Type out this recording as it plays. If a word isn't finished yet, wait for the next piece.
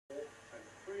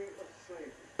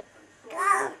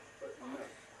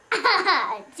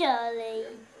Charlie.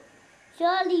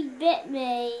 Charlie bit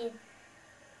me.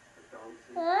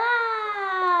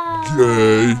 Ah.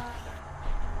 Gay.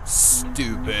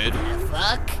 Stupid.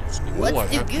 Fuck? All What's I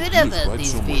the have to good do is about bite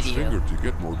this someone's video? finger to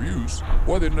get more views.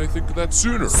 Why didn't I think of that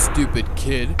sooner? Stupid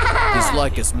kid.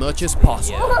 Dislike as much as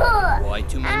possible. Why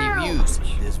too many views?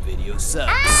 This video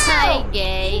sucks. Hi,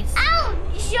 gays. Ow,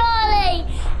 Charlie!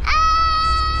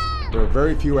 Ah! There are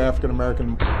very few African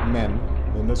American men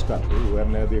in this country who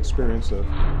haven't had the experience of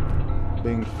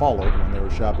being followed when they were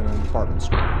shopping in a department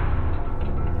store.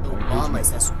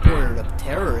 Obama's a supporter of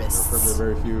terrorists. There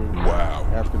are very few Wow.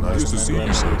 African Nice to American see men you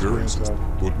who say have the they're experience racist,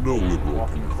 of but no liberal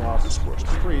walking can across this the question.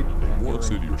 street and One hearing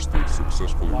city or state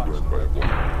successfully run by a black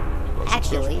man.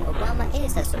 Actually, Obama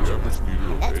is a socialist.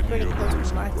 And that's pretty close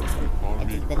to Marxism.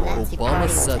 It is the Nazi Obama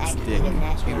Party sucks that's dick. actually the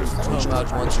National He was Socialist talking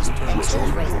about once his term and was chose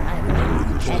over. race and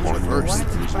ivory. First.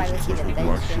 And once privacy the bench,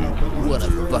 What a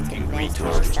fucking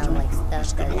retard. Sound like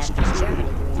stuff that happened in Germany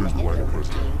during the Hitler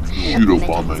regime. Shoot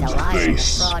Obama in the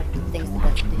face. Fraud who thinks the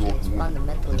Constitution is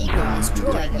fundamentally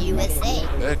destroying USA.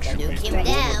 Nuke him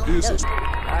down.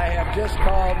 I have just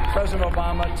called President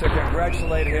Obama to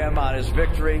congratulate him on his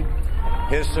victory.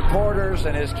 His supporters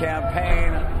and his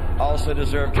campaign also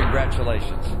deserve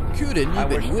congratulations. Couldn't I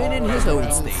wish even win in all his of own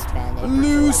you state.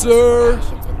 Loser!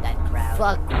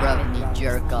 Fuck Romney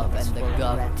Jerkoff and the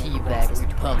Gov Teabag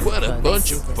Republicans. What a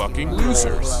bunch of fucking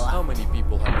losers. How many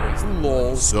people have raised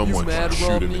Lol. Someone you mad, should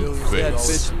shoot him Romney? in the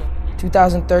face.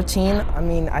 2013, I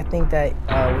mean, I think that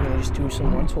we're gonna just do some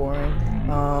more touring.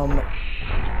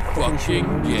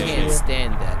 Fucking gay. Can't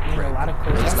stand that A crap. lot of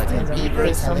cool Looks like things. a I mean, beaver.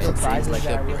 there's some Seems surprises like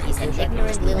that a really He's an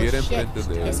ignorant little Hubiera shit. enfrente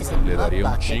de This is él, a le daría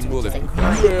un bucket chingo de with a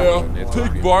putas. Yeah,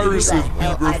 take viruses,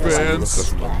 Bieber fans.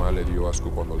 Su mamá le dio asco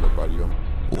cuando le parió.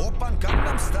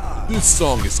 This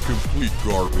song is complete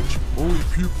garbage. Only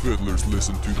puke fiddlers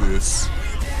listen to this.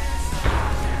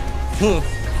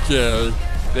 Okay.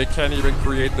 They can't even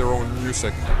create their own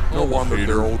music. No wonder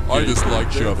they're all gay. I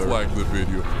dislike Shut Flag the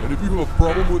video. And if you have a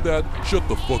problem with that, shut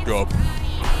the fuck up.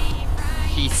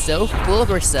 She's so full of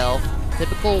herself.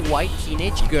 Typical white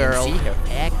teenage girl. See her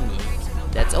acne.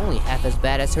 That's only half as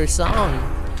bad as her song.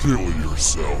 Kill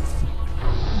yourself.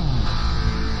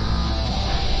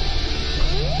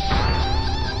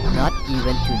 Not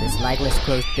even to the slightest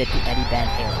close bit to Eddie Van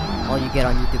Halen. All you get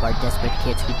on YouTube are desperate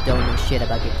kids who don't know shit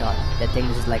about guitar that think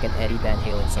this is like an Eddie Van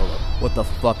Halen solo. What the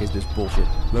fuck is this bullshit?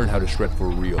 Learn how to shred for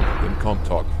real, then come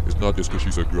talk. It's not just because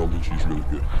she's a girl that she's really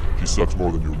good. She sucks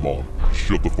more than your mom.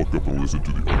 Shut the fuck up and listen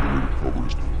to the underrated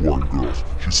covers. Warren girls,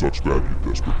 she sucks bad,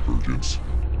 you desperate virgins.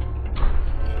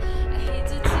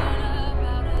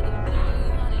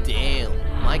 Damn,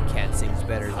 my cat sings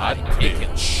better than I kick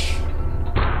him.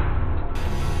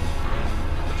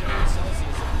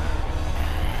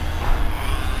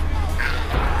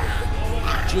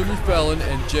 Jimmy Fallon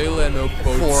and Jay Leno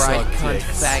both suck dicks.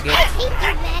 Faggot. I hate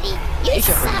you, Maddie. You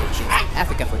Asia for the suck. Asians,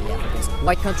 Africa for the Africans,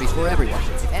 white countries for everyone.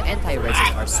 If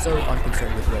anti-racists are so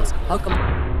unconcerned with race, how come...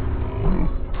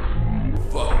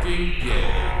 Fucking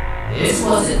gay. This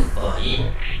wasn't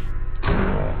funny.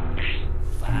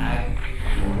 Fag.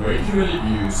 Way too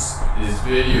many views. This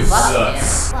video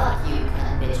sucks. Fuck you,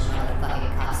 cunt bitch,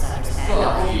 motherfucking cocksuckers.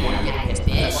 Fuck you.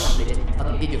 Bitch.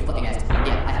 Fucking beat your fucking ass.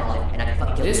 Yeah, I have a life, and I can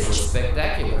fucking kill you. This was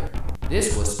spectacular.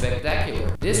 This was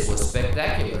spectacular. This was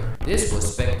spectacular. This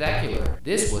was spectacular.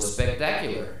 This was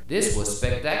spectacular. This was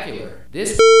spectacular.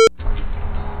 This